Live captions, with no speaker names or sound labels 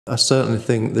I certainly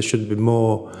think there should be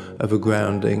more of a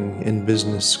grounding in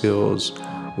business skills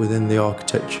within the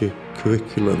architecture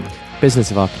curriculum. Business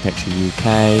of Architecture UK,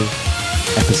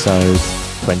 episode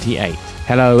 28.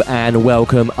 Hello and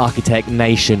welcome, Architect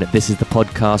Nation. This is the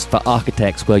podcast for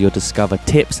architects where you'll discover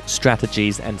tips,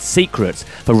 strategies and secrets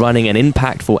for running an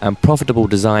impactful and profitable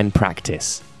design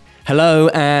practice. Hello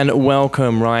and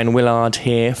welcome, Ryan Willard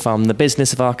here from the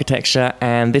Business of Architecture,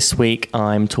 and this week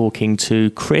I'm talking to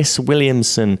Chris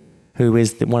Williamson, who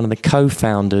is one of the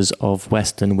co-founders of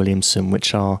Weston Williamson,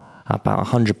 which are about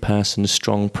 100-person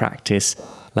strong practice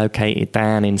located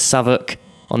down in Southwark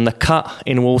on the Cut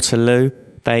in Waterloo.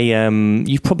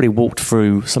 You've probably walked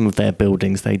through some of their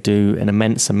buildings. They do an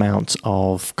immense amount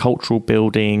of cultural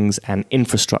buildings and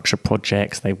infrastructure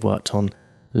projects. They've worked on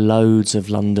loads of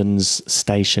London's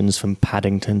stations, from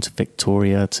Paddington to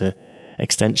Victoria to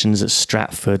extensions at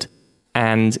Stratford.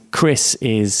 And Chris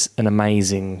is an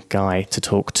amazing guy to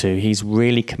talk to. He's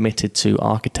really committed to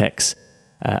architects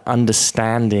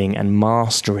understanding and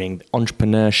mastering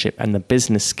entrepreneurship and the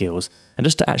business skills. And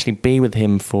just to actually be with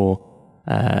him for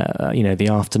the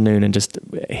afternoon and just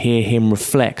hear him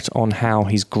reflect on how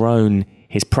he's grown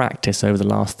his practice over the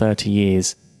last 30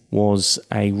 years was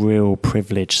a real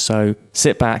privilege. So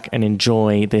sit back and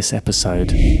enjoy this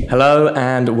episode. Hello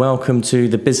and welcome to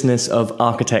the Business of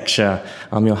Architecture.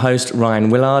 I'm your host, Ryan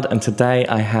Willard, and today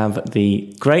I have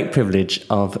the great privilege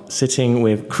of sitting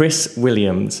with Chris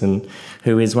Williamson,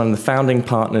 who is one of the founding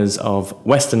partners of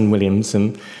Weston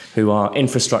Williamson, who are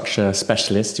infrastructure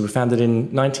specialists. You were founded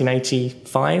in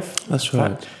 1985? That's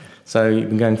right. So you've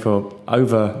been going for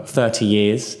over 30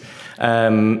 years.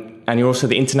 And you're also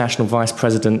the International Vice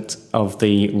President of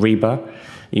the REBA.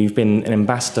 You've been an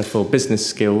ambassador for business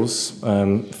skills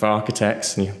for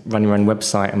architects, and you run your own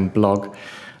website and blog,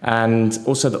 and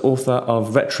also the author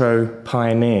of Retro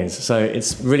Pioneers. So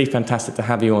it's really fantastic to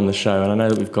have you on the show, and I know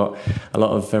that we've got a lot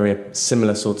of very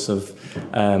similar sorts of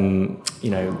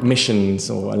missions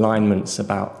or alignments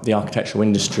about the architectural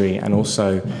industry and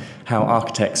also how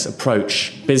architects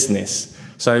approach business.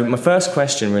 So my first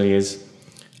question really is,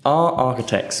 are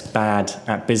architects bad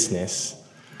at business?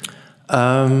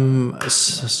 Sadly,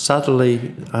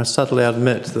 I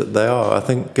admit that they are. I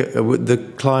think with the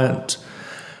client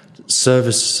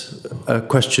service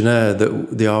questionnaire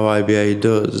that the RIBA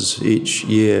does each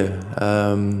year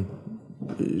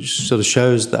sort of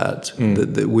shows that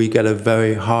we get a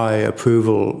very high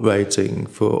approval rating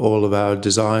for all of our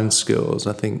design skills.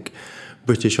 I think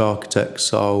British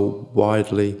architects are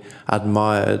widely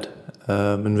admired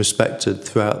and respected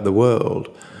throughout the world.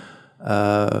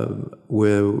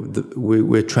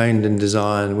 We're trained in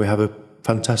design. We have a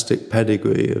fantastic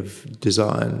pedigree of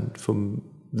design from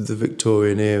the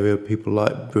Victorian era, people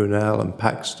like Brunel and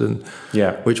Paxton,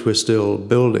 which we're still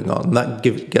building on. That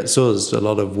gets us a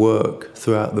lot of work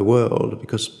throughout the world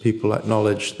because people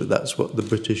acknowledge that that's what the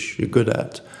British are good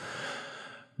at.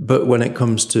 But when it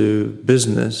comes to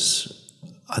business,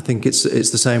 I think it's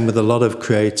the same with a lot of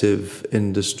creative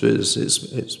industries.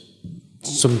 It's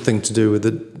something to do with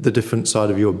the different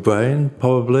side of your brain,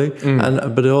 probably,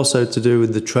 but also to do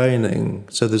with the training.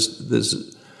 So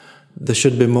there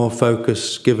should be more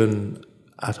focus given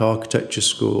at architecture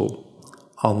school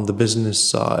on the business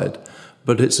side,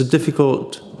 but it's a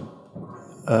difficult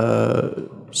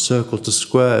circle to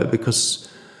square because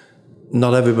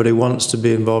not everybody wants to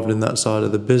be involved in that side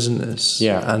of the business.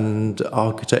 And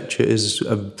architecture is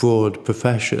a broad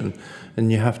profession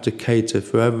and you have to cater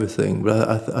for everything.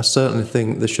 But I certainly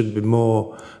think there should be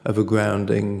more of a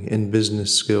grounding in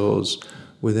business skills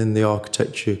within the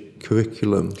architecture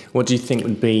curriculum. What do you think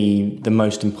would be the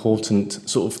most important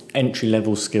sort of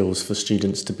entry-level skills for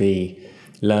students to be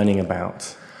learning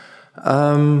about?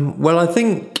 Well, I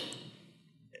think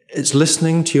it's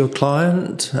listening to your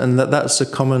client, and that's a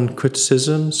common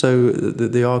criticism. So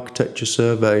the architecture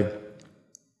survey,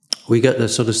 we get a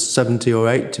sort of 70 or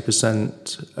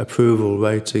 80% approval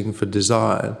rating for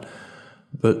design,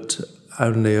 but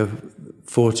only a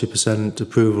 40%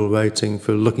 approval rating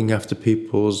for looking after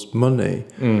people's money.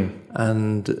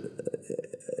 And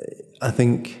I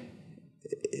think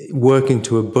working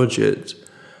to a budget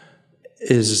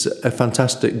is a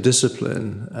fantastic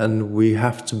discipline, and we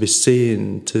have to be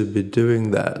seen to be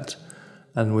doing that,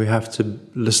 and we have to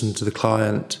listen to the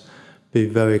client, be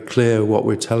very clear what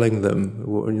we're telling them,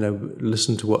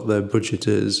 listen to what their budget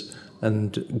is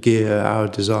and gear our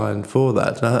design for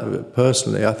that. And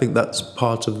personally, I think that's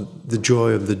part of the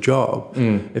joy of the job.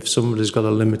 If somebody's got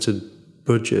a limited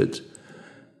budget,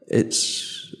 it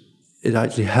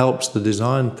actually helps the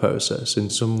design process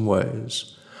in some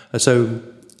ways. And so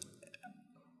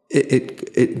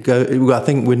I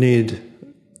think we need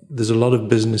there's a lot of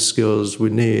business skills we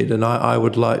need, and I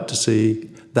would like to see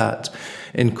that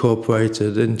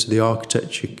incorporated into the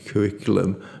architecture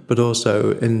curriculum, but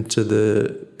also into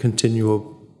the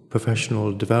continual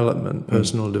professional development,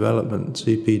 personal development,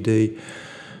 CPD,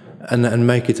 and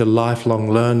make it a lifelong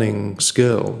learning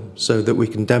skill, so that we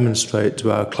can demonstrate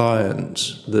to our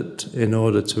clients that in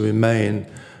order to remain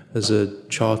as a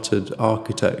chartered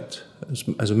architect,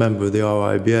 as a member of the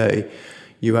RIBA,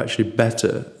 you're actually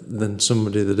better than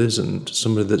somebody that isn't,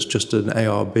 somebody that's just an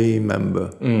ARB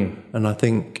member. And I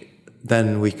think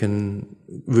then we can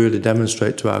really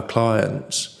demonstrate to our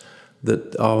clients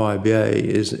that RIBA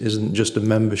isn't just a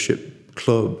membership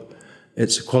club,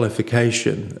 it's a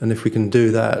qualification. And if we can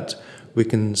do that, we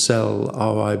can sell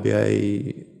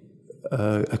RIBA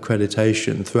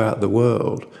accreditation throughout the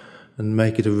world and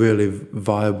make it a really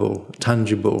viable,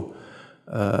 tangible,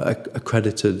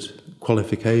 accredited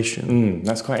qualification.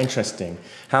 That's quite interesting.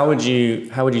 How would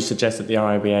you suggest that the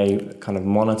RIBA kind of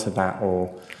monitor that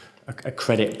or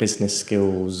accredit business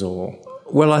skills? Or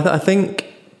well, I think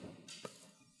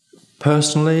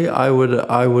personally, I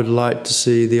would like to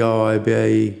see the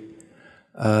RIBA,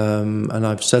 and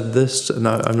I've said this, and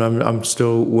I'm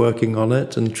still working on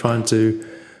it and trying to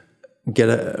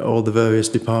get all the various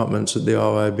departments at the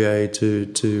RIBA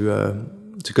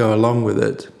to go along with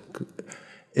it,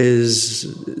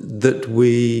 is that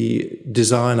we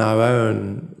design our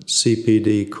own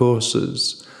CPD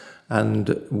courses, and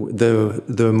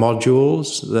there are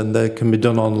modules, and they can be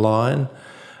done online,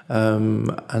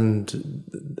 and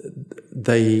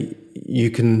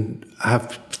you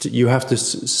have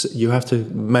to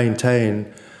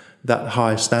maintain that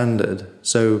high standard.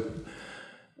 So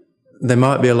there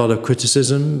might be a lot of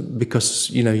criticism because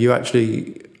you're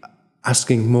actually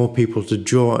asking more people to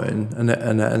join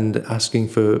and asking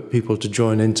for people to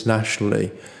join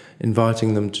internationally,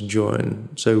 inviting them to join.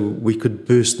 So we could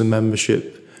boost the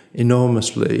membership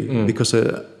enormously because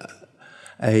a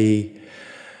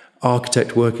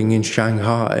architect working in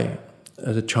Shanghai,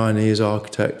 as a Chinese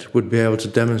architect, would be able to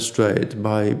demonstrate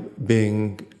by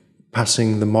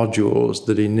passing the modules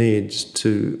that he needs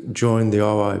to join the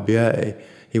RIBA.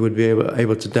 He would be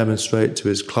able to demonstrate to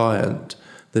his client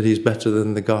that he's better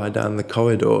than the guy down the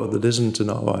corridor that isn't an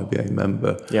RIBA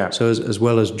member. Yeah. So as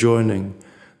well as joining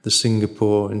the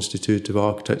Singapore Institute of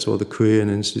Architects or the Korean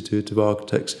Institute of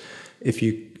Architects, if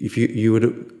you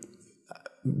would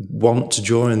want to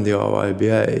join the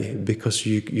RIBA because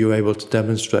you're able to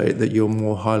demonstrate that you're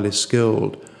more highly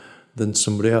skilled than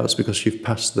somebody else because you've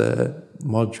passed their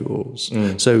modules.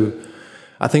 So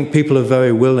I think people are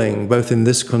very willing, both in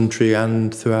this country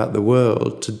and throughout the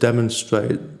world, to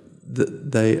demonstrate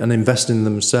that and invest in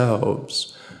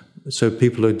themselves. So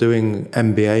people are doing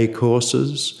MBA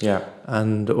courses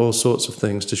and all sorts of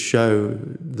things to show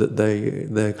that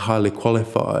they're highly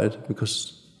qualified,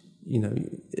 because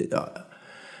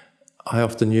I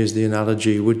often use the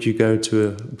analogy, would you go to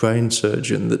a brain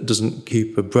surgeon that doesn't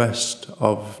keep abreast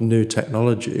of new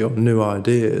technology or new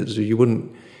ideas? You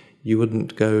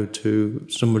wouldn't go to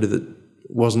somebody that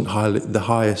wasn't the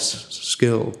highest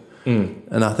skill.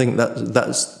 And I think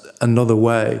that's another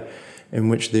way in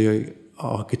which the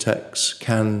architects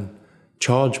can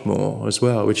charge more as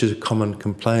well, which is a common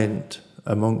complaint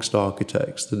amongst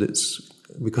architects, that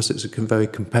because it's a very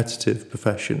competitive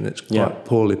profession, it's quite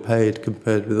poorly paid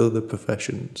compared with other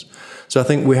professions. So I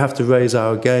think we have to raise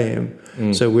our game.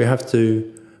 So we have to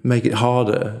make it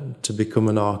harder to become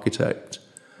an architect,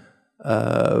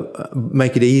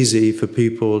 make it easy for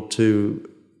people to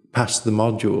pass the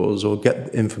modules or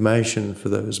get information for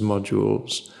those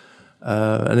modules.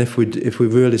 And if we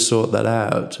really sort that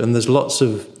out, and there's lots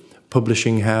of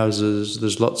publishing houses,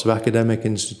 there's lots of academic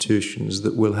institutions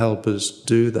that will help us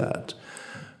do that.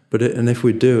 And if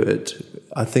we do it,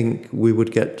 I think we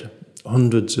would get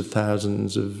hundreds of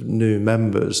thousands of new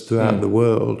members throughout the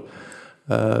world,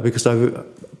 because I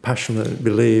passionately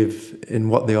believe in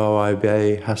what the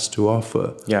RIBA has to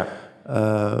offer.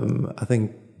 I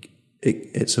think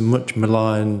it's a much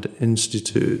maligned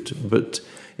institute, but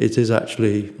it is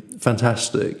actually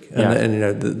fantastic. And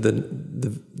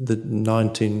the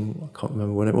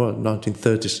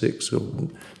 1936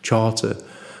 charter,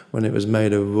 when it was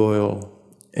made a royal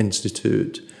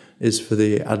institute, is for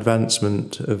the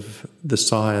advancement of the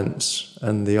science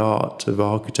and the art of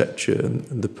architecture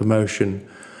and the promotion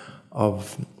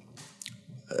of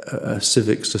a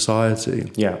civic society.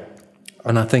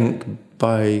 And I think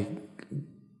by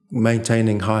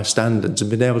maintaining high standards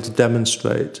and being able to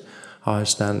demonstrate high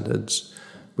standards,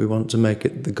 we want to make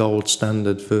it the gold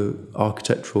standard for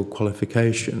architectural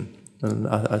qualification. And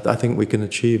I think we can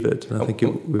achieve it. And I think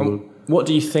we will. What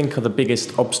do you think are the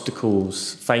biggest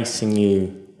obstacles facing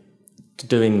you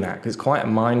doing that? Because it's quite a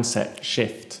mindset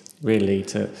shift, really,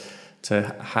 to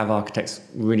have architects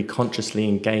really consciously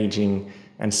engaging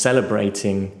and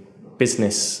celebrating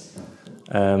business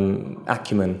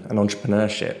acumen and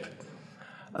entrepreneurship.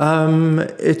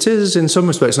 It is in some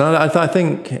respects, and I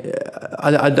think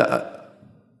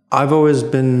I've always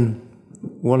been,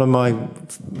 one of my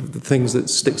things that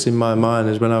sticks in my mind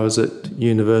is when I was at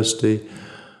university,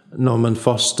 Norman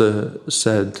Foster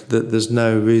said that there's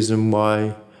no reason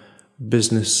why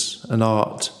business and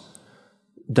art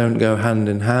don't go hand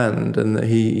in hand, and that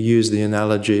he used the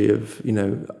analogy of,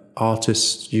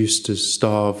 artists used to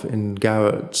starve in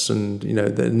garrets, and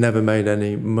they never made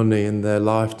any money in their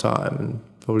lifetime, and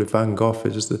probably Van Gogh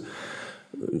is the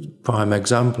prime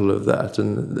example of that.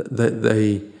 And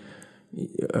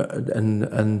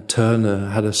and Turner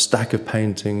had a stack of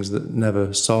paintings that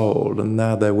never sold, and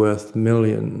now they're worth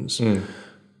millions.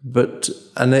 But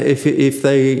if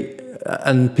they,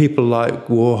 and people like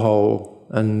Warhol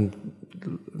and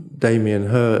Damien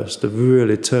Hirst have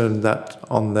really turned that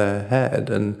on their head,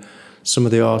 and some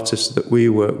of the artists that we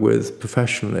work with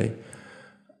professionally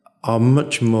are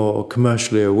much more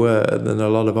commercially aware than a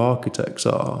lot of architects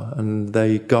are, and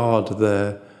they guard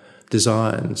their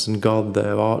designs and guard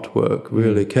their artwork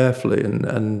really carefully, and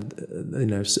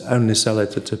only sell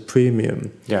it at a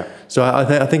premium. Yeah. So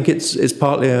I think it's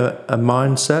partly a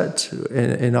mindset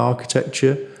in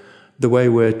architecture. The way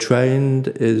we're trained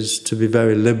is to be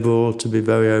very liberal, to be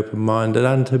very open-minded,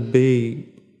 and to be,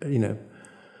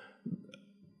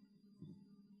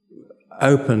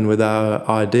 open with our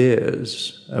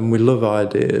ideas. And we love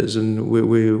ideas, and we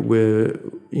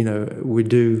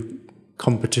do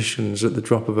competitions at the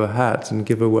drop of a hat and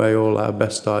give away all our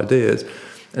best ideas.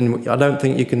 And I don't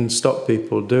think you can stop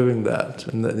people doing that.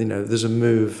 And that, there's a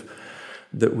move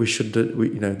that we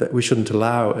shouldn't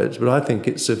allow it. But I think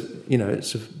it's a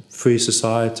free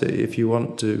society. If you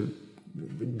want to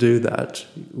do that,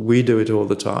 we do it all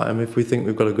the time. If we think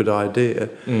we've got a good idea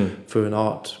for an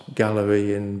art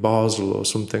gallery in Basel or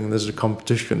something, and there's a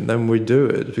competition, then we do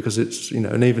it, because it's,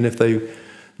 and even if they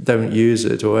don't use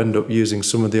it or end up using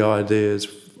some of the ideas,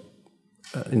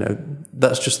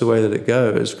 that's just the way that it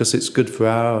goes, because it's good for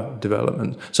our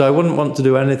development. So I wouldn't want to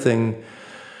do anything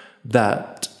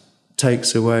that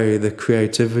takes away the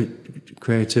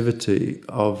creativity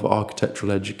of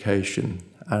architectural education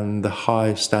and the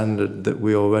high standard that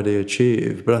we already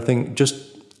achieve. But I think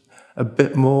just a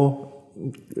bit more,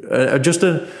 just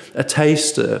a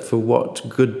taster for what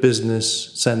good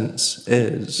business sense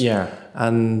is. Yeah.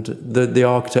 And the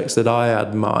architects that I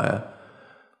admire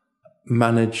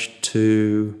manage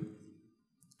to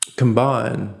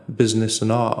combine business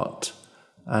and art.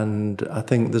 And I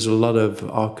think there's a lot of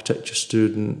architecture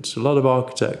students, a lot of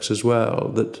architects as well,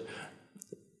 that,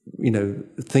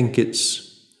 think it's,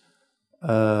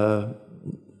 not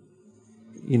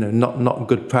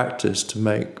good practice to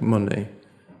make money,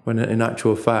 when in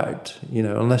actual fact,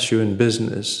 unless you're in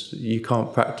business, you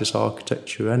can't practice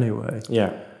architecture anyway.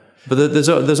 Yeah. But there's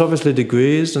obviously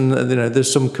degrees, and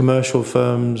there's some commercial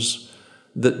firms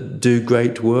that do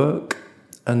great work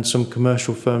and some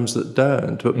commercial firms that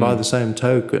don't. But by the same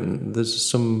token, there's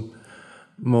some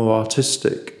more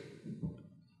artistic,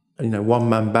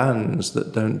 one-man bands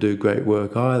that don't do great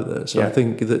work either. So I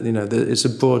think that, it's a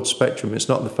broad spectrum. It's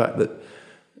not the fact that,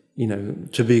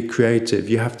 to be creative,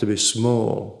 you have to be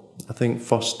small. I think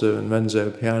Foster and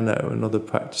Renzo Piano and other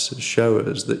practices show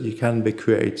us that you can be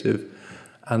creative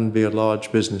and be a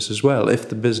large business as well, if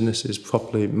the business is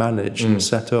properly managed and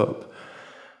set up,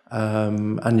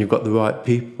 and you've got the right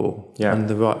people, and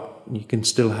you can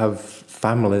still have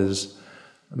families,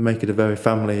 make it a very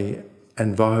family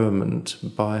environment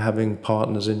by having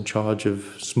partners in charge of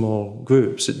small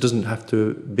groups. It doesn't have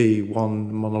to be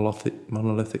one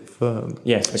monolithic firm.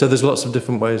 Yes. So there's lots of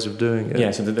different ways of doing it.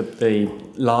 Yeah, so the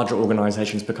larger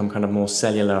organisations become kind of more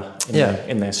cellular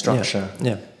in their structure.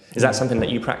 Yeah. Is that something that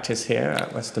you practice here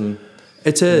at Weston?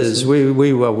 It is.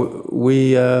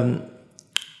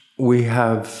 We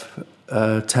have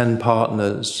 10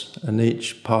 partners, and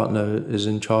each partner is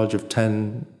in charge of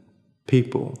 10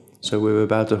 people. So we're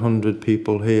about 100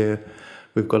 people here.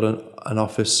 We've got an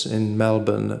office in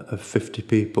Melbourne of 50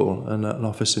 people and an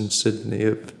office in Sydney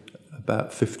of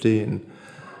about 15.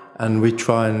 And we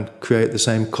try and create the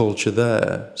same culture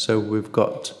there. So we've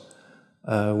got,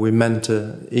 we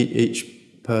mentor each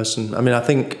person. I mean, I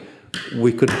think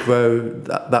we could grow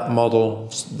that model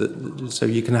so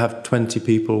you can have 20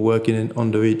 people working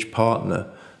under each partner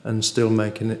and still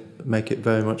make it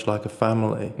very much like a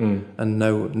family, and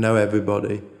know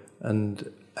everybody,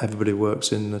 and everybody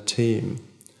works in a team.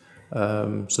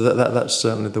 So that's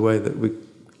certainly the way that we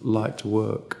like to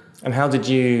work. And how did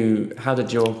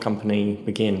your company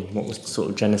begin? What was the sort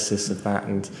of genesis of that,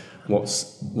 and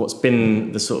what's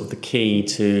been the sort of the key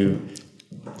to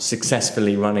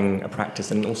successfully running a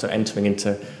practice and also entering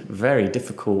into very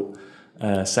difficult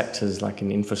sectors like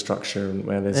in infrastructure, and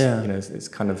where there's it's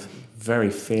kind of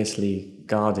very fiercely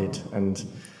guarded, and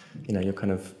you're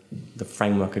kind of the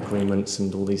framework agreements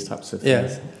and all these types of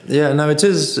things. No,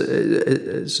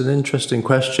 it's an interesting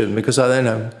question, because I don't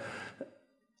know.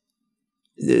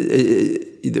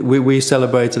 We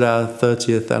celebrated our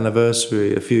 30th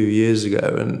anniversary a few years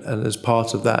ago, and as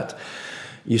part of that,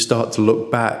 you start to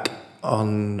look back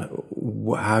on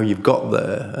how you've got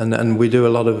there, and we do a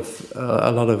lot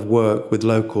of work with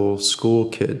local school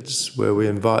kids where we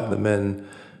invite them in,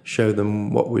 show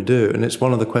them what we do, and it's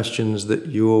one of the questions that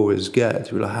you always get.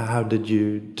 You're like, how did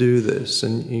you do this?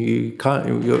 And you can't.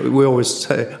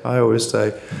 I always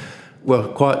say, well,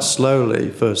 quite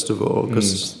slowly, first of all,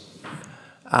 because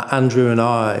Andrew and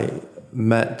I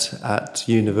met at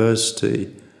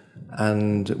university,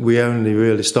 and we only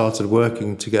really started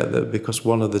working together because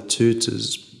one of the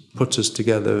tutors put us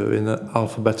together in an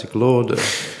alphabetical order.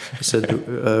 He said,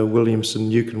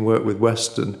 Williamson, you can work with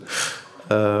Weston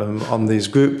on these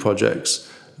group projects.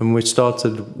 And we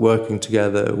started working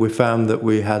together. We found that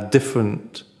we had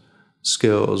different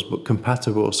skills, but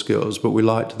compatible skills, but we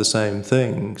liked the same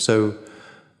thing. So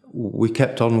we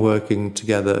kept on working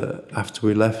together after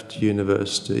we left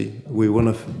university. We won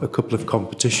a couple of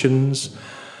competitions,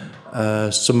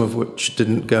 some of which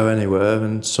didn't go anywhere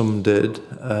and some did.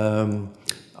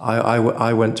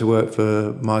 I went to work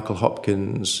for Michael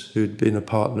Hopkins, who'd been a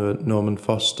partner at Norman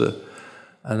Foster,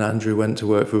 and Andrew went to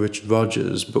work for Richard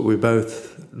Rogers, but we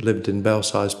both lived in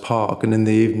Belsize Park, and in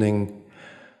the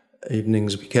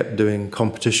evenings we kept doing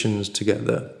competitions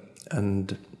together,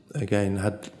 and again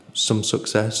had some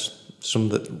success, some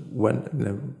that went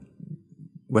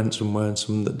somewhere and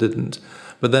some that didn't.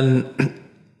 But then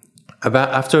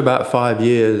after about 5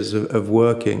 years of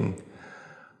working,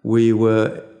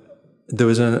 there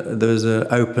was an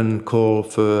open call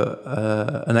for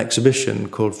an exhibition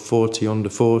called 40 Under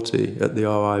 40 at the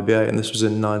RIBA, and this was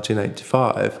in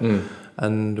 1985.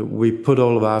 And we put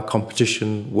all of our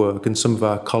competition work and some of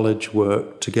our college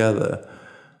work together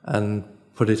and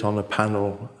put it on a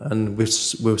panel, and we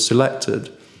were selected.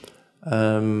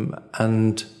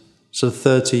 And so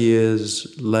 30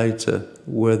 years later,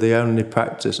 we're the only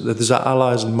practice. There's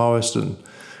Allies and Morrison,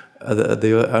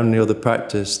 the only other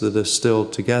practice that are still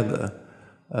together,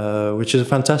 which is a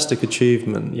fantastic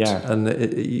achievement. Yeah. And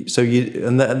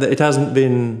it hasn't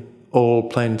been all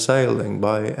plain sailing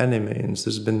by any means.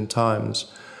 There's been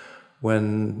times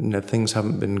when things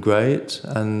haven't been great,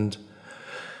 and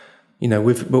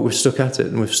we've stuck at it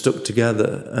and we've stuck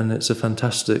together, and it's a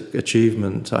fantastic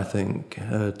achievement, I think,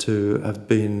 to have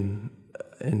been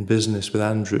in business with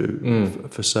Andrew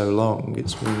for so long.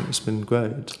 It's been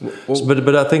great. Well,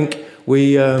 but I think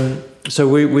we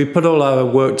put all our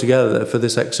work together for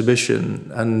this exhibition,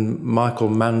 and Michael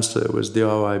Manser was the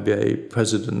RIBA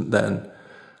president then,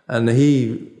 and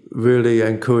he really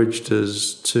encouraged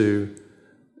us to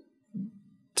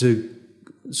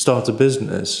start a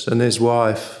business, and his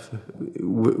wife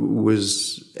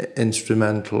was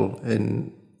instrumental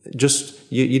in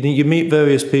just you meet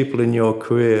various people in your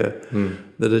career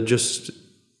that are just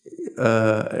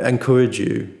encourage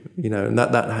you, and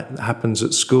that happens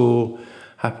at school,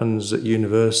 happens at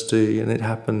university, and it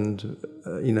happened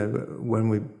when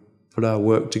we put our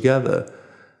work together.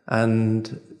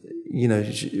 And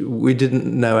we didn't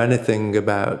know anything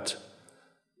about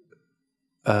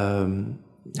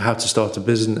how to start a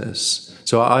business.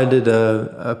 So I did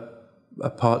a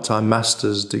part-time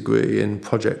master's degree in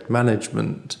project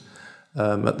management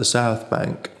at the South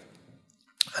Bank.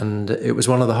 And it was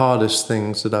one of the hardest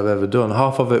things that I've ever done.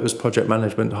 Half of it was project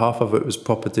management, half of it was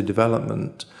property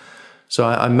development. So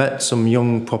I met some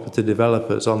young property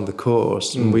developers on the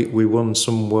course, and we won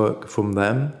some work from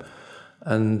them,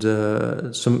 and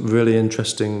some really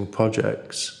interesting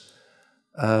projects.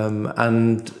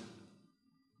 And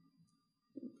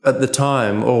at the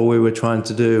time, all we were trying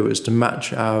to do was to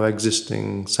match our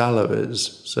existing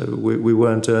salaries. So we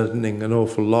weren't earning an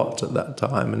awful lot at that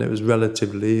time, and it was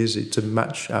relatively easy to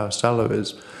match our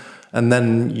salaries. And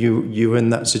then you're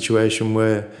in that situation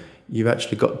where you've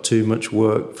actually got too much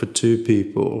work for two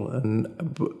people,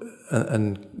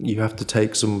 and you have to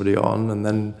take somebody on and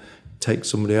then take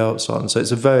somebody else on. So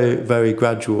it's a very, very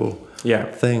gradual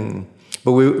thing.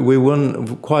 But we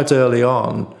won quite early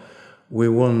on. We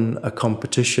won a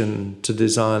competition to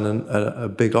design a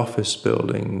big office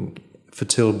building for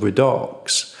Tilbury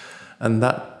Docks, and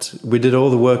that we did all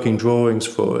the working drawings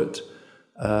for it.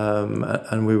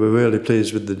 and we were really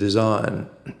pleased with the design.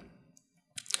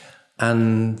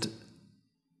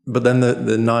 But then the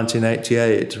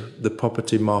 1988, the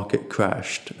property market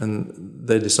crashed, and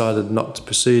they decided not to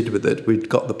proceed with it. We'd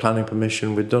got the planning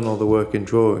permission, we'd done all the work in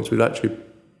drawings, we'd actually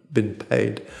been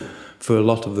paid for a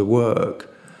lot of the work.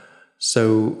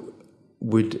 So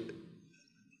we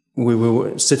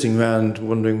were sitting around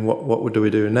wondering what do we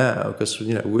do now, because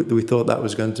we thought that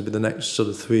was going to be the next sort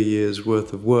of 3 years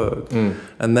worth of work.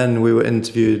 And then we were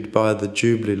interviewed by the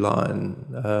Jubilee Line,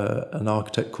 an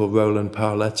architect called Roland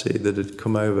Paoletti that had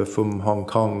come over from Hong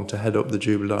Kong to head up the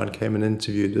Jubilee Line, came and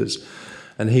interviewed us,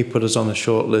 and he put us on a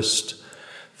short list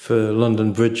for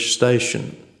London Bridge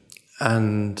Station.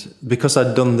 And because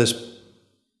I'd done this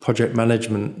project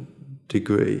management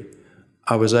degree,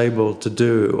 I was able to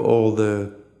do all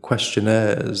the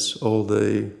questionnaires, all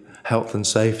the health and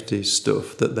safety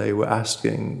stuff that they were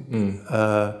asking,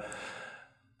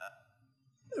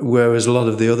 whereas a lot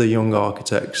of the other young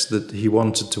architects that he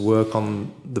wanted to work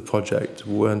on the project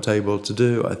weren't able to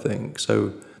do, I think.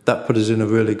 So that put us in a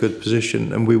really good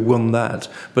position, and we won that.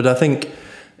 But I think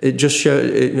it just showed,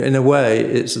 in a way,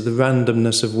 it's the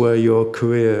randomness of where your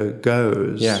career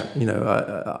goes. Yeah.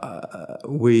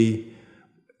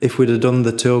 If we'd have done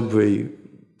the Tilbury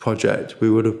project, we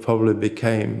would have probably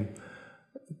became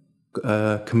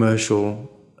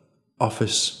commercial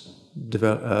office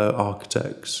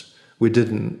architects. We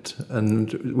didn't,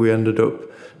 and we ended up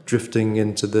drifting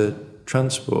into the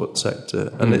transport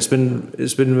sector. And it's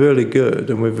been really good,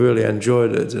 and we've really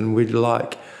enjoyed it, and we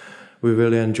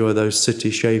really enjoy those city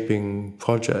shaping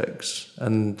projects.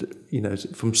 And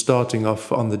from starting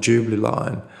off on the Jubilee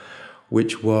Line,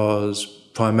 which was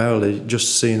primarily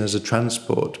just seen as a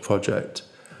transport project,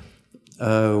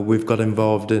 we've got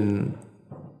involved in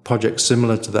projects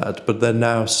similar to that, but they're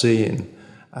now seen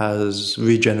as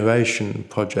regeneration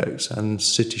projects and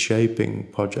city shaping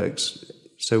projects.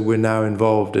 So we're now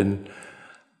involved in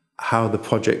how the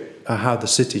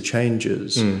city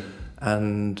changes,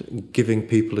 and giving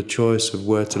people a choice of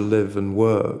where to live and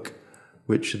work,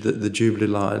 which the Jubilee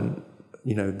Line,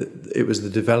 it was the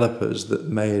developers that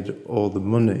made all the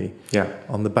money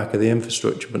on the back of the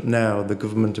infrastructure. But now the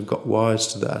government have got wise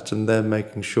to that, and they're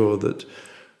making sure that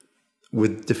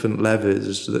with different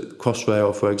levies, that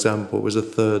Crossrail, for example, was a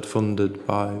third funded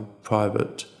by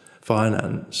private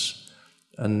finance,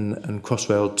 and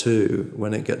Crossrail 2,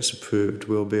 when it gets approved,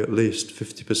 will be at least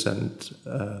 50%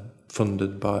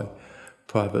 funded by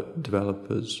private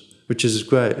developers, which is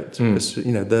great, because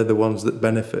they're the ones that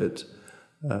benefit.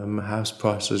 House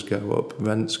prices go up,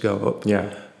 rents go up,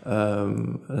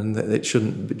 and it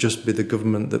shouldn't just be the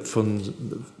government that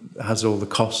has all the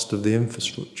cost of the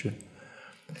infrastructure.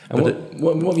 And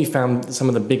what have you found some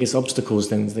of the biggest obstacles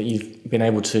then that you've been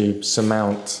able to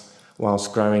surmount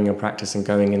whilst growing your practice and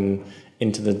going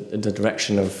into the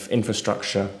direction of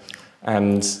infrastructure?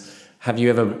 And have you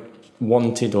ever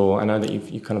wanted, or I know that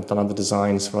you've kind of done other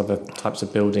designs for other types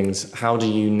of buildings, how do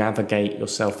you navigate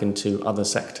yourself into other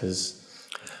sectors?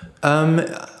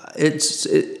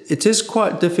 It is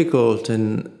quite difficult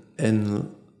in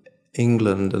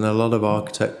England, and a lot of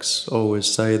architects always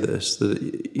say this, that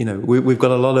we've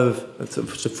got a lot of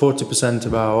 40%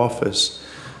 of our office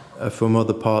from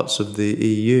other parts of the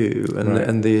EU,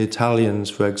 and the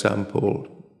Italians, for example,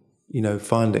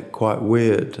 find it quite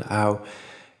weird how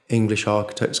English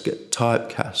architects get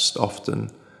typecast often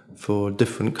for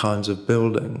different kinds of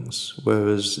buildings,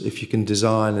 whereas if you can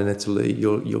design in Italy,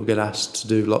 you'll get asked to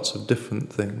do lots of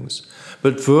different things.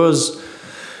 But for us,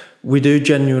 we do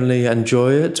genuinely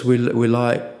enjoy it. We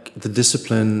like the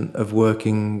discipline of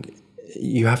working.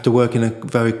 You have to work in a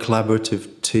very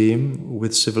collaborative team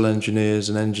with civil engineers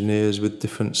and engineers, with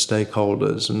different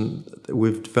stakeholders, and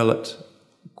we've developed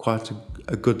quite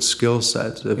a good skill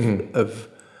set of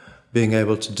being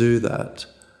able to do that.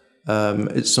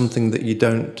 It's something that you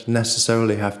don't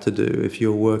necessarily have to do if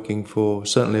you're working for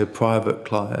certainly a private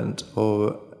client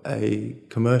or a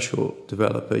commercial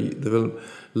developer. There are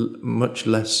much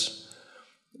fewer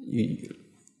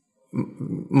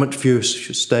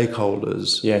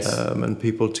stakeholders, and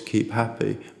people to keep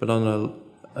happy. But on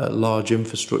a large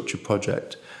infrastructure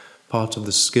project, part of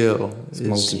the skill is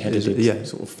multi-headed,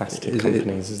 sort of faceted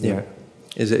companies, isn't it?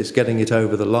 It's getting it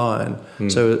over the line.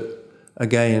 So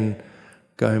again,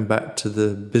 going back to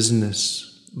the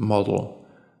business model,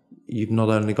 you've not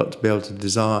only got to be able to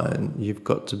design, you've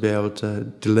got to be able to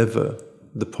deliver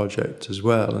the project as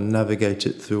well and navigate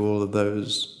it through all of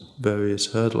those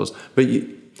various hurdles. But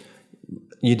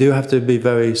you do have to be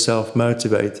very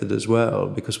self-motivated as well,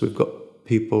 because we've got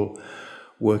people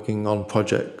working on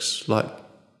projects like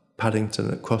Paddington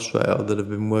at Crossrail that have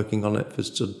been working on it for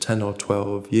sort of 10 or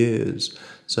 12 years.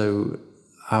 So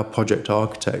our project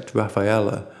architect,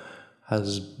 Raffaella,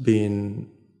 has been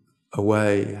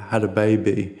away, had a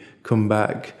baby, come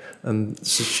back, and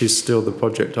so she's still the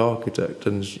project architect.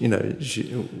 And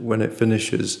when it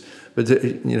finishes, but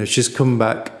she's come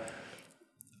back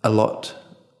a lot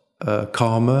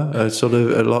calmer, sort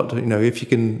of a lot. If you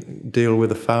can deal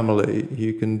with a family,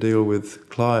 you can deal with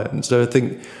clients. So I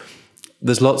think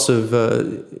there's lots of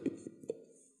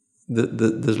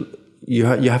you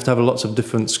have to have lots of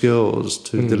different skills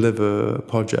to deliver a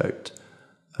project.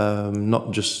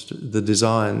 Not just the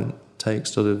design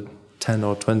takes sort of 10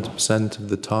 or 20% of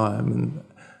the time, and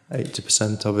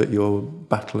 80% of it you're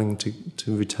battling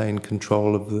to retain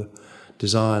control of the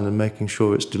design and making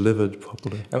sure it's delivered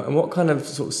properly. And what kind of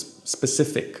sort of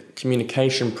specific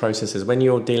communication processes, when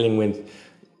you're dealing with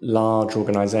large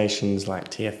organisations like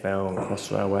TfL and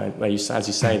Crossrail, where you, as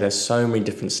you say, there's so many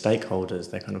different stakeholders,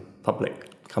 they're kind of public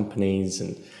companies,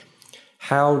 and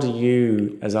how do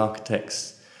you, as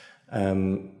architects,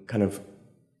 kind of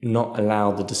not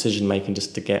allow the decision making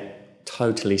just to get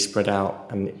totally spread out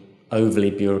and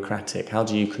overly bureaucratic? How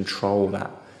do you control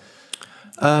that?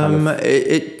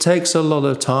 It takes a lot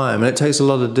of time, and it takes a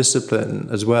lot of discipline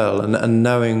as well, and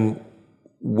knowing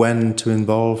when to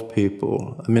involve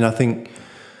people. I mean, I think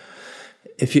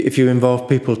if you involve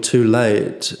people too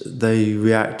late, they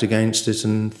react against it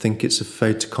and think it's a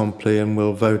fait accompli and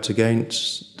will vote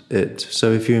against it.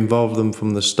 So if you involve them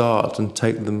from the start and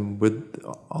take them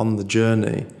on the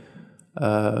journey,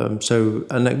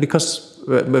 because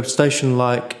a station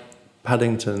like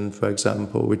Paddington, for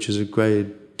example, which is a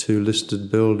Grade 2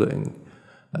 listed building,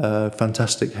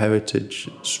 fantastic heritage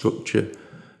structure,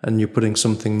 and you're putting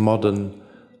something modern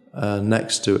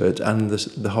next to it, and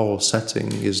the whole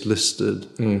setting is listed.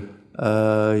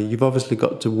 You've obviously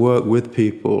got to work with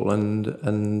people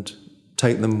and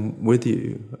take them with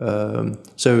you.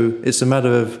 So it's a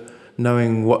matter of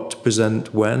knowing what to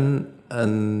present when,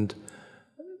 and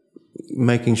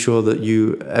making sure that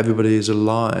everybody is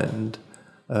aligned.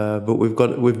 But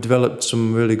we've developed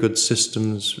some really good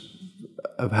systems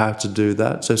of how to do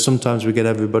that. So sometimes we get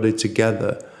everybody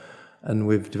together, and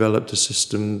we've developed a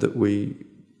system that we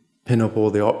pin up all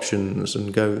the options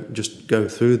and go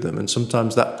through them. And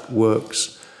sometimes that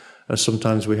works.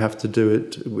 Sometimes we have to do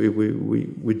it.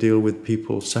 We deal with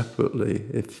people separately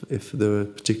if there are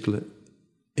particular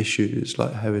issues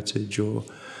like heritage or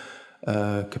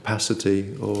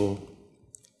capacity or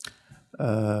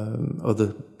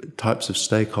other types of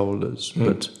stakeholders.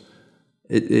 But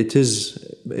it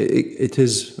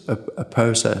is a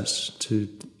process to,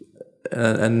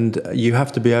 and you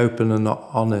have to be open and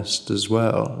honest as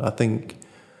well. I think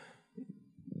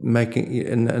making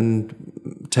and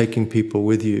taking people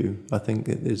with you, I think,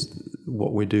 is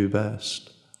what we do best.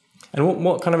 And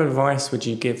what kind of advice would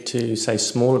you give to, say,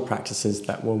 smaller practices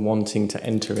that were wanting to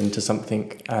enter into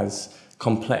something as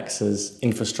complex as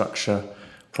infrastructure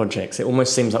projects? It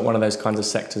almost seems like one of those kinds of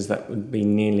sectors that would be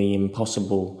nearly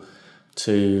impossible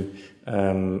to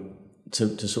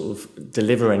sort of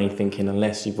deliver anything in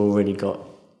unless you've already got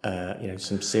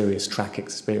some serious track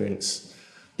experience.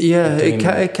 Yeah,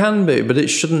 it can be, but it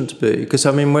shouldn't be, because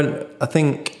I mean,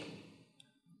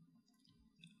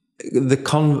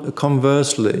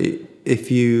 conversely,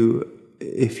 if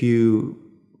you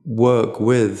work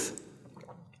with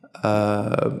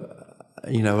a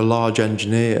large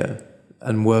engineer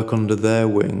and work under their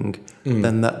wing,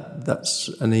 then that's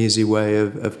an easy way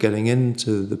of getting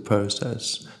into the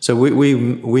process. So we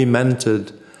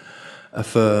mentored a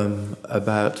firm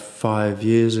about 5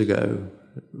 years ago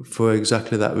for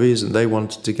exactly that reason. They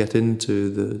wanted to get into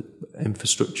the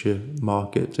infrastructure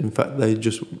market. In fact, they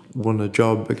just won a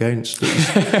job against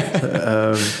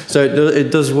us. So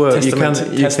it does work.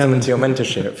 Testament to your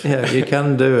mentorship. Yeah, you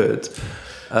can do it.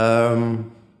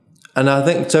 And I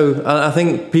think so. I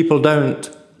think people don't.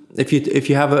 If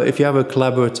you have a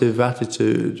collaborative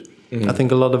attitude, I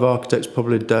think a lot of architects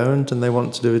probably don't, and they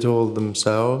want to do it all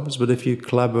themselves. But if you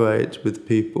collaborate with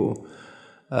people,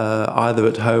 either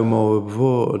at home or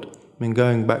abroad, I mean,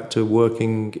 going back to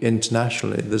working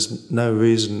internationally, there's no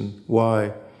reason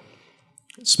why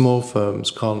small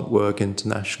firms can't work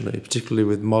internationally, particularly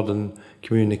with modern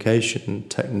communication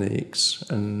techniques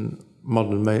and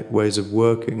modern ways of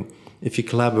working. If you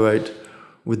collaborate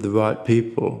with the right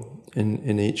people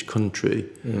in each country,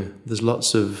 there's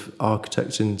lots of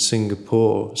architects in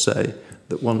Singapore, say,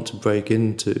 that want to break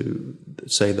into,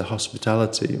 say, the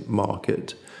hospitality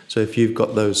market. So if you've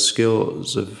got those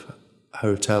skills of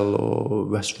hotel or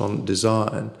restaurant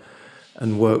design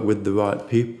and work with the right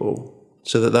people,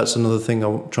 so that's another thing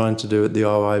I'm trying to do at the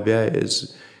RIBA,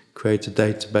 is create a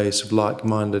database of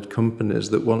like-minded companies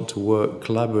that want to work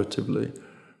collaboratively.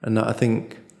 And I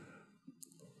think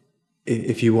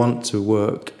if you want to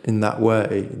work in that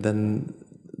way, then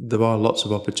there are lots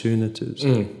of opportunities.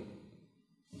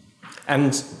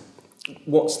 And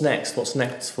what's next? What's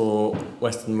next for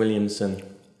Weston Williamson?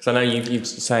 Because I know you've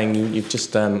saying you've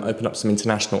just opened up some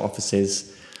international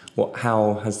offices.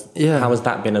 How has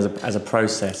that been as a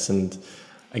process? And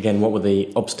again, what were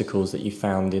the obstacles that you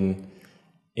found in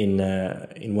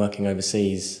working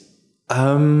overseas?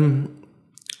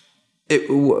 It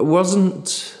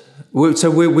wasn't. So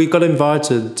we got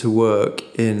invited to work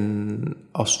in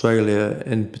Australia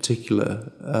in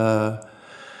particular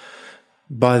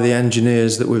by the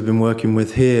engineers that we've been working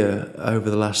with here over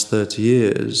the last 30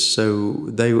 years. So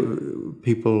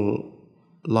people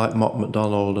like Mott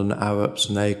MacDonald and Arups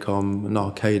and AECOM and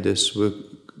Arcadis were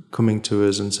coming to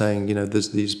us and saying,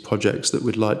 there's these projects that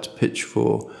we'd like to pitch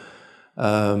for.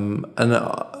 And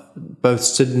both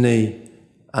Sydney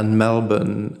and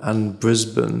Melbourne and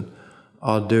Brisbane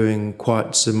are doing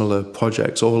quite similar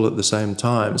projects all at the same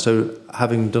time. So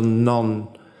having done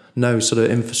no sort of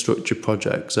infrastructure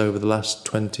projects over the last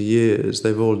 20 years,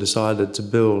 they've all decided to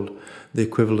build the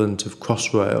equivalent of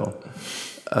Crossrail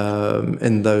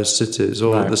in those cities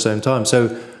all at the same time.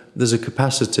 So there's a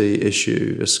capacity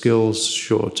issue, a skills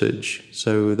shortage.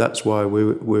 So that's why we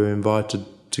were invited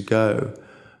to go.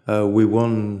 We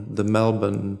won the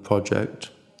Melbourne project.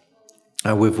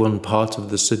 We've won part of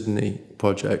the Sydney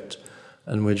project,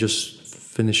 and we're just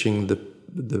finishing the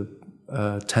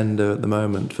tender at the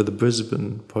moment for the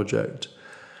Brisbane project.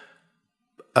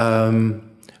 But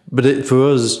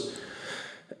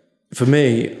for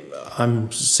me,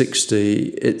 I'm 60.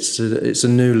 It's a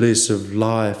new lease of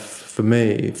life for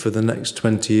me for the next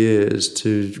 20 years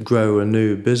to grow a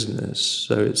new business.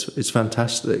 So it's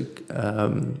fantastic.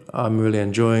 I'm really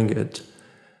enjoying it.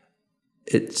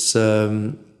 There's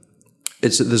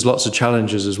lots of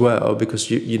challenges as well, because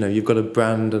you've got a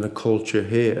brand and a culture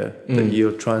here that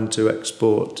you're trying to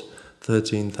export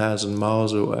 13,000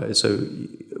 miles away. So,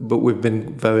 but we've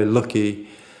been very lucky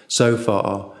so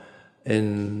far.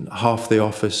 In half the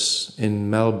office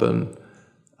in Melbourne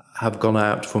have gone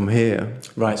out from here.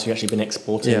 Right, so you've actually been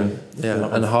exporting. Yeah,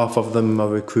 and half of them are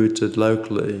recruited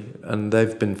locally, and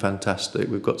they've been fantastic.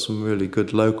 We've got some really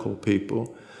good local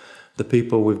people. The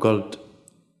people we've got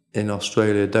in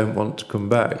Australia don't want to come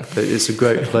back. It's a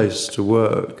great place to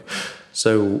work.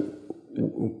 So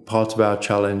part of our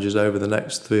challenge is over the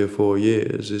next 3 or 4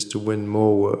 years is to win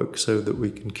more work so that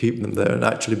we can keep them there and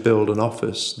actually build an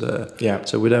office there. Yeah.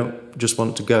 So we don't just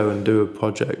want to go and do a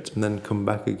project and then come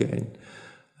back again.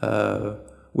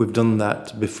 We've done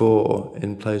that before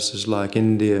in places like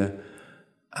India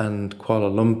and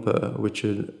Kuala Lumpur, which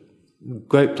are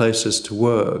great places to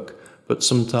work, but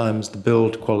sometimes the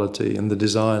build quality and the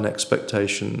design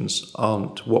expectations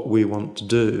aren't what we want to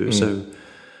do. So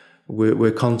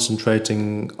we're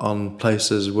concentrating on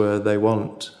places where they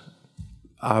want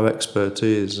our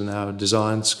expertise and our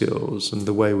design skills and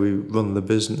the way we run the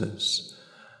business.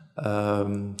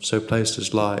 So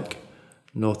places like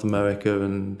North America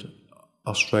and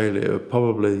Australia are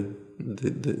probably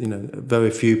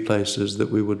very few places that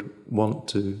we would want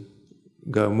to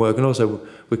go and work. And also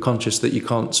we're conscious that you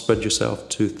can't spread yourself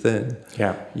too thin.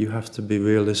 Yeah. You have to be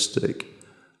realistic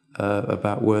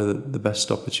about where the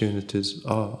best opportunities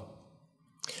are.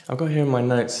 I've got here in my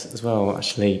notes as well,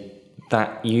 actually,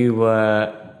 that you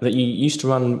used to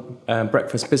run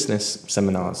breakfast business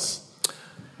seminars.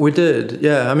 We did,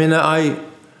 yeah. I mean,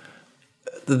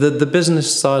 the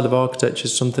business side of architecture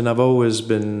is something I've always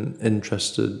been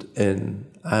interested in,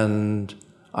 and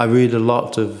I read a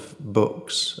lot of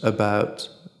books about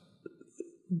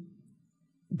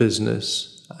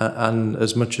business, and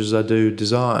as much as I do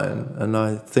design, and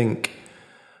I think.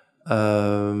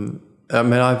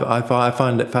 I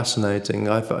find it fascinating.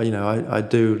 I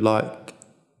do like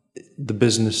the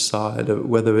business side,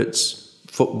 whether it's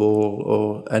football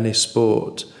or any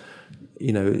sport.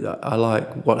 I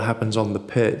like what happens on the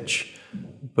pitch,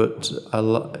 but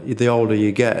the older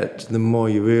you get, the more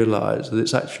you realise that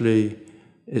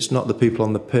it's not the people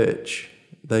on the pitch.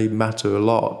 They matter a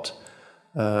lot.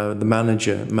 The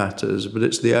manager matters, but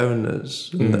it's the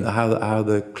owners and how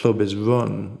the club is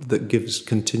run that gives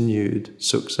continued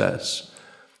success.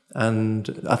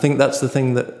 And I think that's the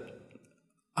thing that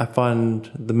I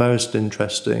find the most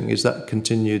interesting, is that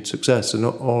continued success. And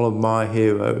all of my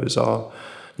heroes are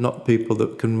not people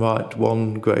that can write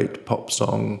one great pop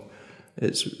song.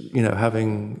 It's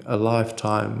having a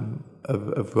lifetime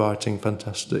of writing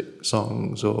fantastic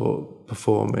songs or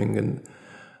performing, and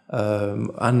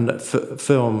and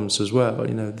films as well.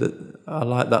 You know, that I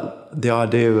like the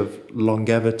idea of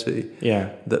longevity. Yeah.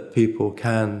 That people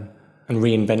can, and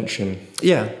reinvention.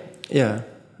 Yeah,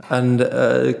 and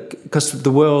because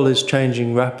the world is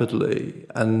changing rapidly,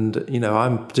 and you know,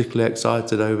 I'm particularly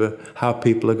excited over how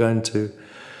people are going to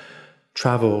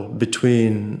travel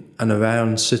between and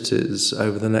around cities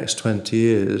over the next 20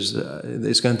 years.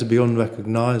 It's going to be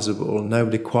unrecognisable.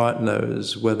 Nobody quite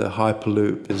knows whether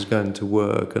Hyperloop is going to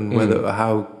work, and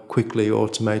how quickly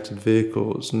automated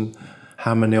vehicles and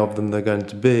how many of them there are going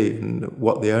to be, and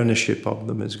what the ownership of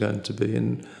them is going to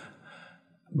be.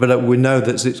 But we know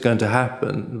that it's going to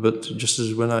happen. But just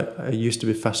as when I used to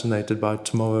be fascinated by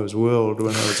Tomorrow's World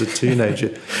when I was a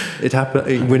teenager, it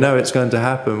happened. We know it's going to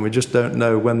happen. We just don't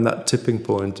know when that tipping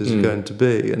point is going to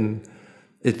be. And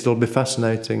it'll be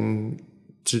fascinating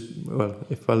to, well,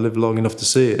 if I live long enough to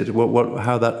see it,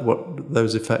 what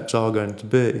those effects are going to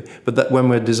be. But that when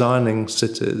we're designing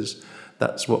cities,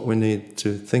 that's what we need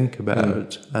to think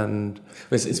about. And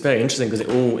it's very interesting because it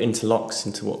all interlocks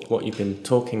into what you've been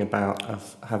talking about,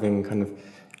 of having kind of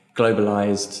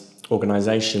globalized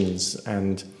organizations.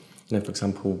 And, you know, for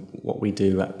example, what we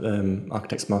do at the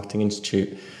Architects Marketing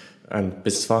Institute and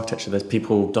Business of Architecture, there's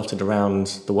people dotted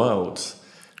around the world.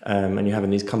 And you're having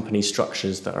these company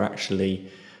structures that are actually,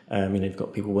 you know, you've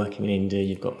got people working in India,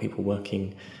 you've got people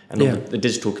working, and all the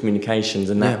digital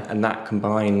communications, and that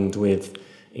combined with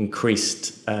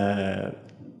increased,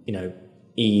 you know,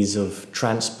 ease of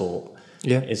transport,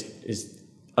 is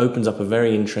opens up a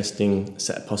very interesting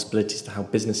set of possibilities to how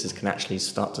businesses can actually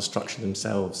start to structure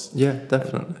themselves. Yeah,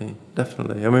 definitely.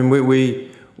 I mean,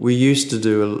 we used to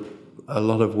do a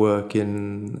lot of work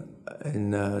in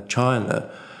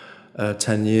China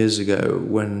 10 years ago,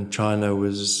 when China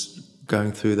was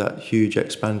going through that huge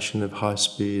expansion of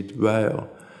high-speed rail.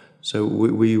 So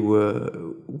we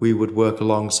would work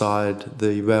alongside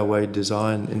the railway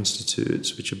design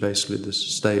institutes, which are basically the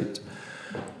state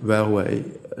railway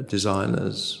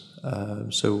designers.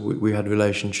 So we had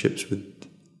relationships with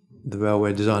the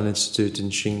Railway Design Institute in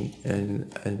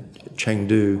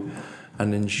Chengdu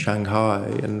and in Shanghai,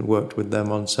 and worked with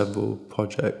them on several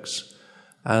projects.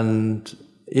 And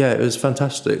yeah, it was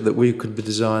fantastic that we could be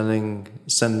designing,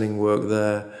 sending work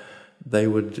there. They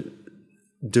would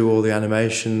do all the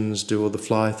animations, do all the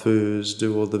fly-throughs,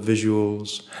 do all the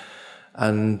visuals.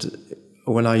 And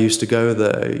when I used to go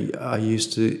there,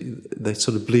 they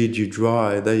sort of bleed you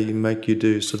dry. They make you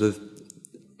do sort of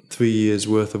 3 years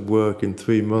worth of work in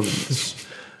 3 months.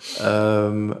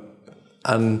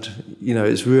 And, you know,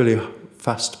 it's really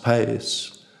fast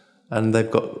pace, and they've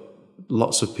got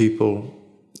lots of people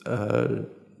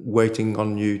waiting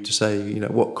on you to say, you know,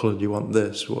 what colour do you want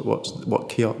this?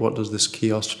 What does this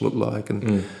kiosk look like?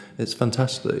 And it's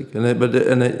fantastic.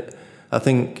 I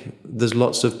think there's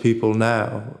lots of people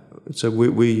now. So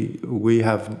we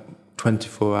have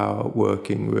 24-hour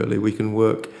working, really. We can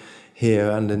work here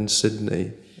and in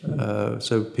Sydney.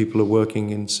 So people are working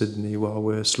in Sydney while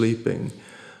we're sleeping,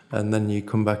 and then you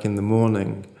come back in the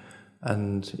morning,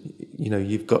 and you know,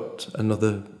 you've got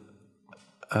another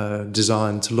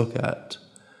design to look at.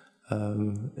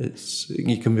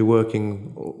 You can be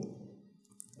working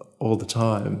all the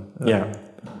time.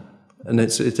 And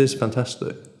it is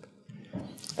fantastic.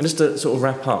 And just to sort of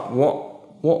wrap up,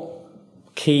 what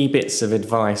key bits of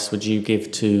advice would you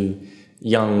give to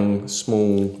young,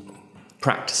 small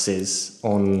practices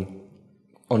on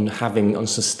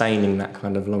sustaining that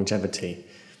kind of longevity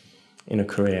in a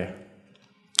career?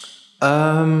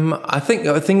 I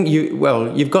think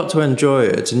you've got to enjoy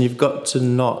it, and you've got to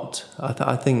not.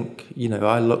 I think, you know,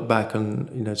 I look back on,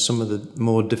 you know, some of the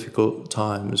more difficult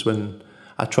times when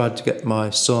I tried to get my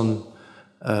son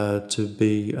to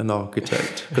be an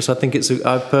architect, because I think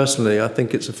I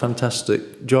think it's a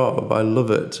fantastic job. I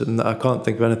love it, and I can't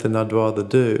think of anything I'd rather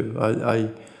do.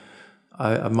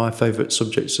 My favourite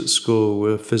subjects at school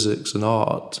were physics and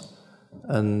art,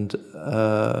 and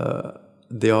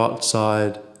the art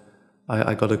side,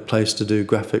 I got a place to do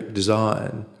graphic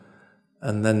design,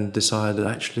 and then decided,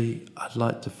 actually, I'd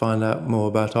like to find out more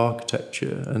about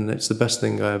architecture, and it's the best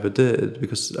thing I ever did,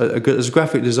 because as a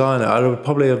graphic designer, I would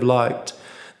probably have liked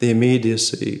the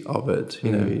immediacy of it,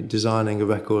 you know, designing a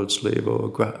record sleeve or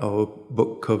a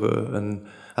book cover, and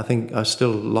I think I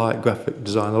still like graphic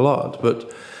design a lot,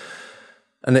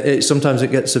 and sometimes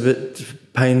it gets a bit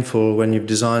painful when you've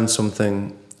designed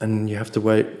something and you have to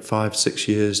wait 5-6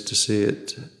 years to see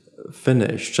it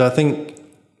finished. So I think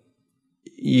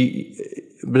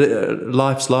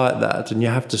life's like that, and you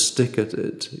have to stick at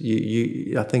it.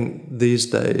 I think these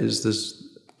days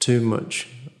there's too much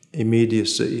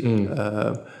immediacy,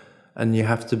 and you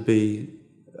have to be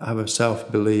have a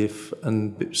self-belief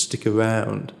and stick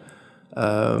around.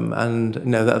 And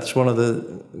that's one of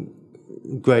the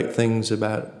great things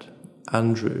about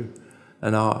Andrew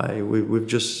and I. We've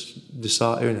just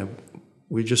decided,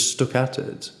 we just stuck at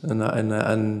it,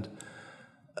 and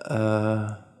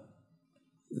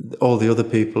all the other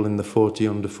people in the 40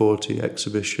 under 40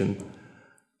 exhibition,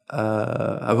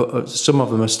 some of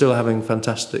them are still having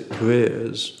fantastic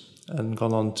careers and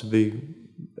gone on to be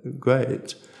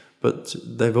great, but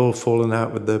they've all fallen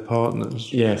out with their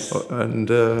partners. Yes. And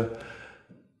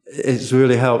it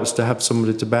really helps to have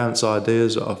somebody to bounce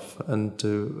ideas off and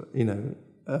to,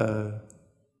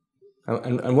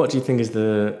 And what do you think is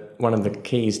one of the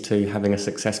keys to having a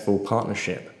successful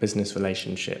partnership, business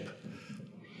relationship?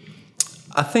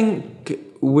 I think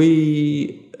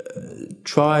we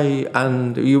try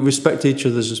and you respect each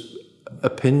other's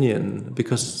opinion,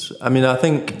 because I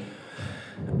think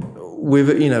we've,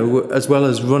 as well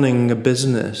as running a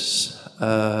business,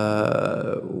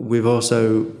 we've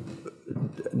also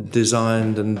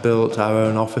designed and built our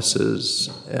own offices,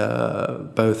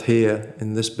 both here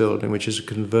in this building, which is a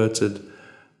converted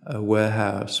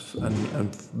warehouse,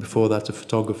 and before that a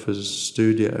photographer's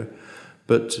studio.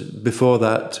 But before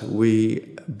that, we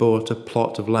bought a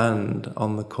plot of land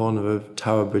on the corner of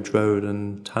Tower Bridge Road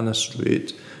and Tanner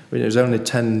Street. It was only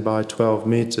 10 by 12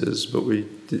 metres, but we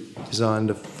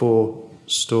designed a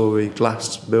 4-storey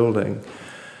glass building.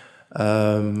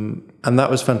 And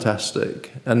that was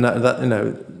fantastic. And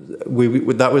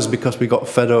that was because we got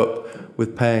fed up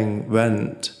with paying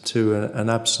rent to an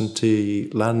absentee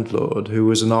landlord who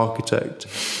was an architect.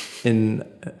 And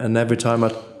every time I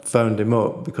phoned him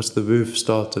up, because the roof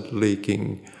started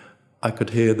leaking, I could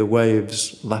hear the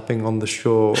waves lapping on the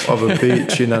shore of a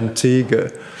beach in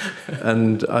Antigua.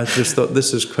 And I just thought,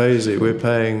 this is crazy. We're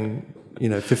paying,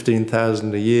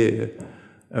 $15,000 a year.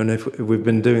 And if we've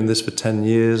been doing this for 10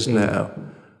 years now,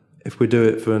 if we do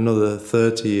it for another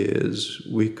 30 years,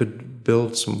 we could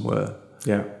build somewhere.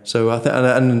 Yeah. So I think,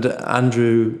 and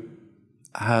Andrew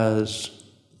has,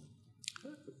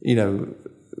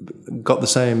 got the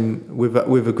same.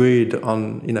 We've agreed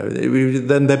on,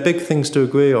 then they're big things to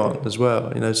agree on as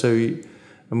well.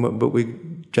 But we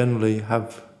generally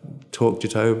have talked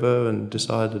it over and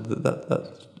decided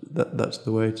that's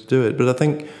the way to do it. But I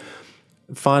think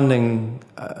finding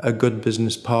a good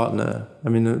business partner,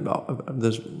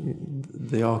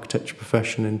 the architecture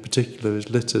profession in particular is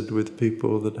littered with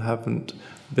people that haven't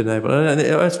been able, and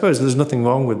I suppose there's nothing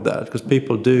wrong with that, because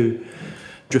people do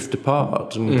drift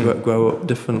apart and grow up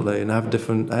differently and have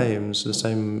different aims, the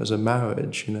same as a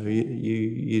marriage.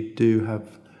 You do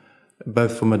have,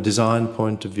 both from a design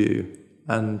point of view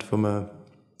and from a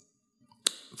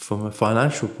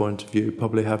financial point of view,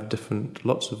 probably have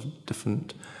lots of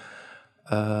different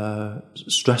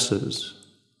stresses,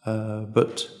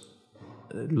 but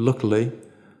luckily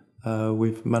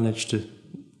we've managed to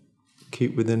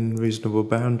keep within reasonable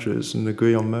boundaries and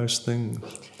agree on most things.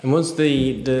 And was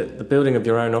the building of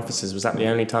your own offices, was that the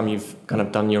only time you've kind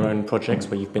of done your own projects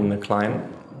where you've been the client,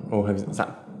 or have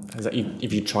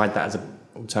you tried that as an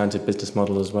alternative business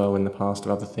model as well in the past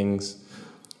of other things?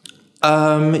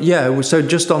 So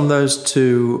just on those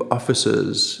 2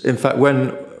 offices. In fact,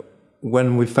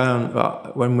 when we found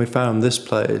this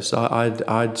place,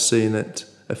 I'd seen it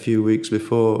a few weeks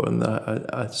before, and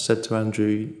I said to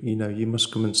Andrew, you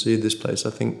must come and see this place.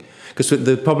 I think, because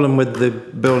the problem with the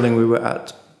building we were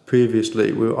at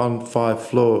previously, we were on 5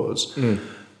 floors,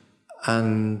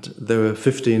 and there were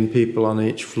 15 people on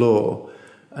each floor,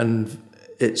 and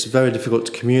it's very difficult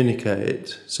to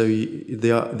communicate. So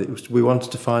we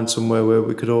wanted to find somewhere where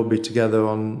we could all be together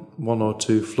on 1 or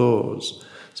 2 floors.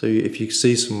 So if you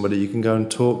see somebody, you can go and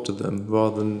talk to them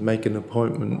rather than make an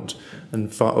appointment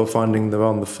or finding they're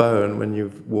on the phone when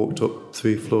you've walked up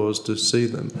 3 floors to see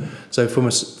them. So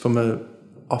from a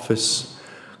office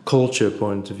culture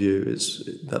point of view,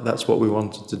 that's what we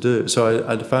wanted to do. So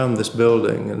I'd found this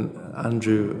building, and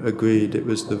Andrew agreed it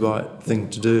was the right thing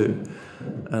to do.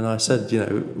 And I said,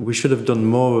 we should have done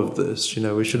more of this.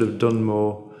 We should have done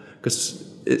more, because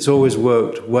it's always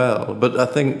worked well. But I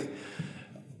think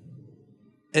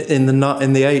in the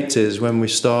 80s, when we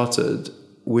started,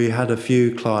 we had a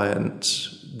few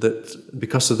clients that,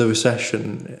 because of the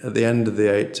recession at the end of the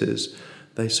 80s,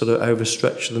 they sort of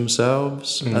overstretched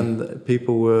themselves, and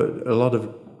a lot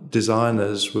of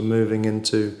designers were moving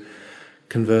into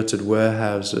converted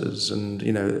warehouses, and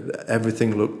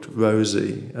everything looked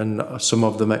rosy, and some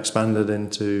of them expanded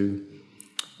into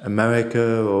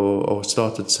America or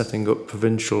started setting up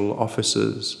provincial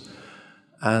offices.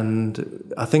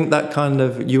 And I think that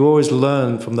you always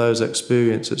learn from those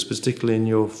experiences, particularly in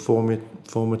your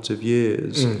formative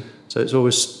years. So it's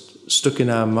always stuck in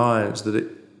our minds that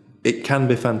it can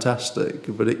be fantastic,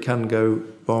 but it can go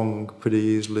wrong pretty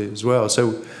easily as well.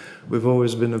 So we've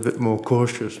always been a bit more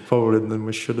cautious probably than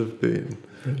we should have been.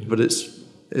 But it's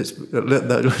at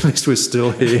least we're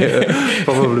still here,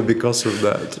 probably because of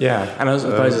that. Yeah, and I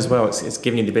suppose as well, it's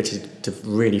giving you the ability to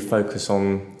really focus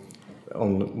on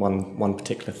one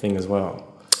particular thing as well.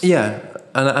 Yeah,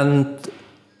 and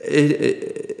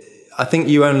I think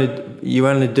you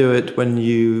only do it when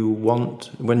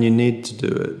you need to do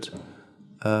it.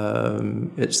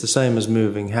 It's the same as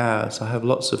moving house. I have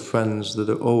lots of friends that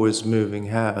are always moving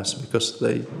house because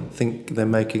they think they're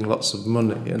making lots of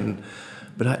money,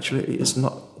 but actually it's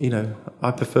not.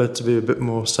 I prefer to be a bit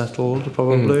more settled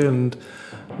probably, and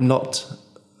not.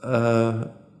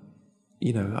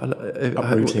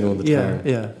 Uprooting all the time.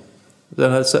 Yeah.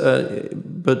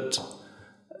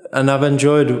 And I've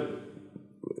enjoyed,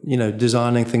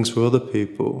 designing things for other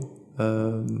people,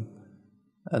 and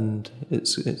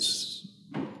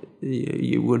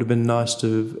it would have been nice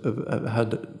to have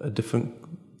had a different,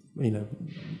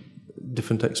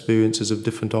 different experiences of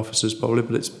different offices probably,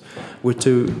 but we're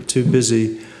too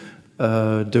busy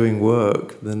doing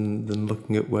work than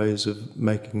looking at ways of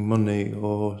making money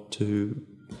or to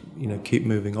keep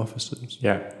moving offices.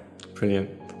 Yeah, brilliant.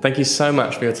 Thank you so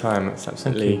much for your time. It's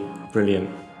absolutely brilliant.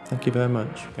 Thank you very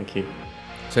much. Thank you.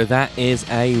 So that is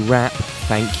a wrap.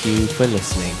 Thank you for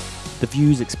listening. The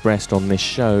views expressed on this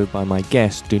show by my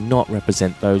guests do not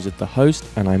represent those of the host,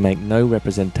 and I make no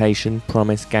representation,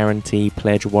 promise, guarantee,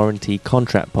 pledge, warranty,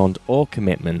 contract bond, or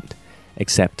commitment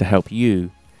except to help you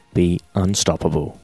be unstoppable.